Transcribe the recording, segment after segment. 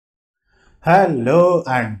Hello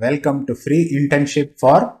and welcome to free internship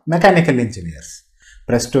for mechanical engineers.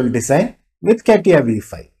 Press tool design with CATIA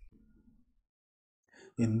V5.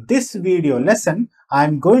 In this video lesson, I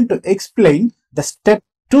am going to explain the step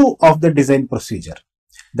 2 of the design procedure,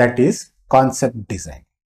 that is concept design.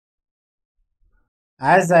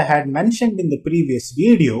 As I had mentioned in the previous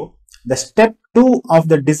video, the step 2 of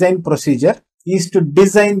the design procedure is to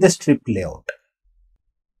design the strip layout.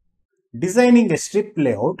 Designing a strip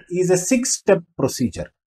layout is a 6-step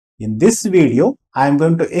procedure. In this video, I am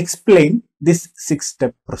going to explain this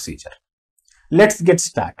 6-step procedure. Let's get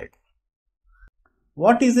started.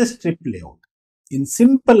 What is a strip layout? In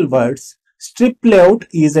simple words, strip layout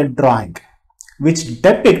is a drawing which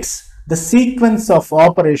depicts the sequence of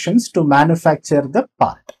operations to manufacture the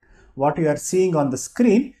part. What you are seeing on the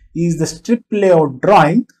screen is the strip layout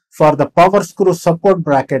drawing for the power screw support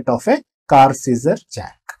bracket of a car scissor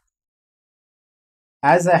jack.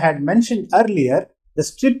 As I had mentioned earlier, the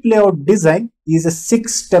strip layout design is a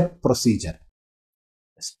 6-step procedure.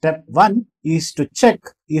 Step 1 is to check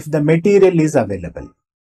if the material is available.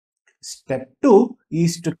 Step 2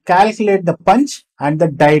 is to calculate the punch and the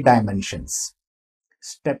die dimensions.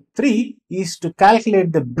 Step 3 is to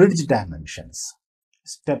calculate the bridge dimensions.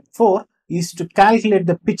 Step 4 is to calculate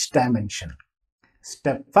the pitch dimension.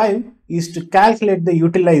 Step 5 is to calculate the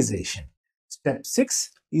utilization. Step 6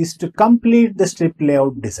 is to complete the strip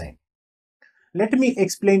layout design. Let me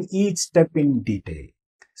explain each step in detail.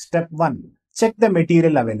 Step 1. Check the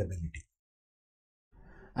material availability.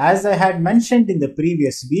 As I had mentioned in the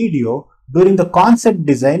previous video, during the concept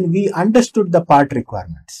design, we understood the part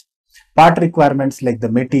requirements. Part requirements like the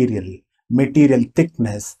material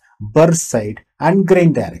thickness, burst side and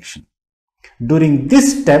grain direction. During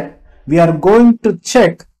this step, we are going to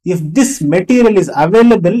check if this material is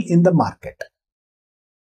available in the market.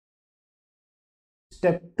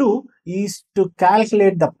 Step 2 is to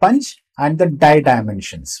calculate the punch and the die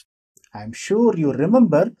dimensions. I am sure you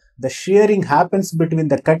remember the shearing happens between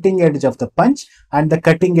the cutting edge of the punch and the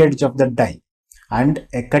cutting edge of the die, and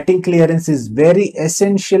a cutting clearance is very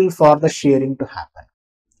essential for the shearing to happen.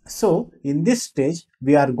 So in this stage,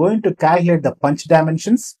 we are going to calculate the punch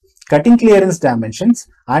dimensions, cutting clearance dimensions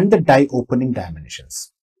and the die opening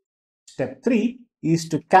dimensions. Step 3 is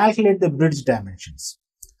to calculate the bridge dimensions.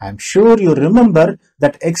 I am sure you remember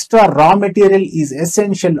that extra raw material is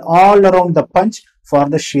essential all around the punch for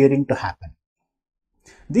the shearing to happen.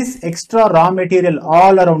 This extra raw material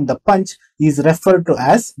all around the punch is referred to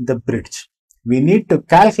as the bridge. We need to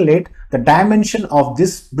calculate the dimension of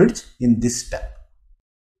this bridge in this step.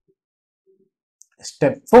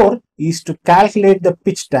 Step 4 is to calculate the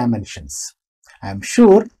pitch dimensions. I am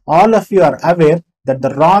sure all of you are aware that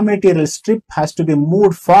the raw material strip has to be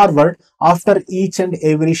moved forward after each and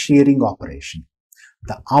every shearing operation.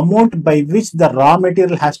 The amount by which the raw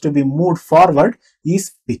material has to be moved forward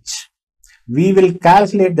is pitch. We will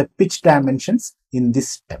calculate the pitch dimensions in this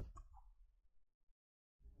step.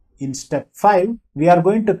 In step 5, we are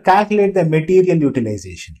going to calculate the material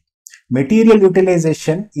utilization. Material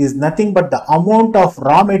utilization is nothing but the amount of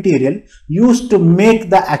raw material used to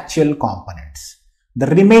make the actual components. The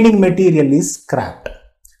remaining material is scrapped.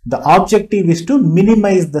 The objective is to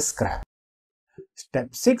minimize the scrap.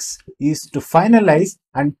 Step 6 is to finalize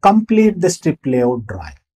and complete the strip layout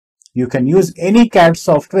drawing. You can use any CAD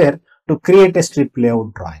software to create a strip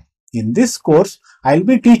layout drawing. In this course, I will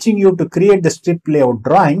be teaching you to create the strip layout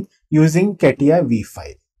drawing using CATIA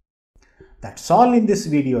V5. That's all in this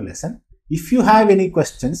video lesson. If you have any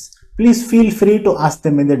questions, please feel free to ask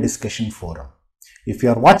them in the discussion forum. If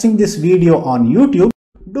you are watching this video on YouTube,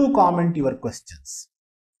 do comment your questions.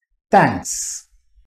 Thanks.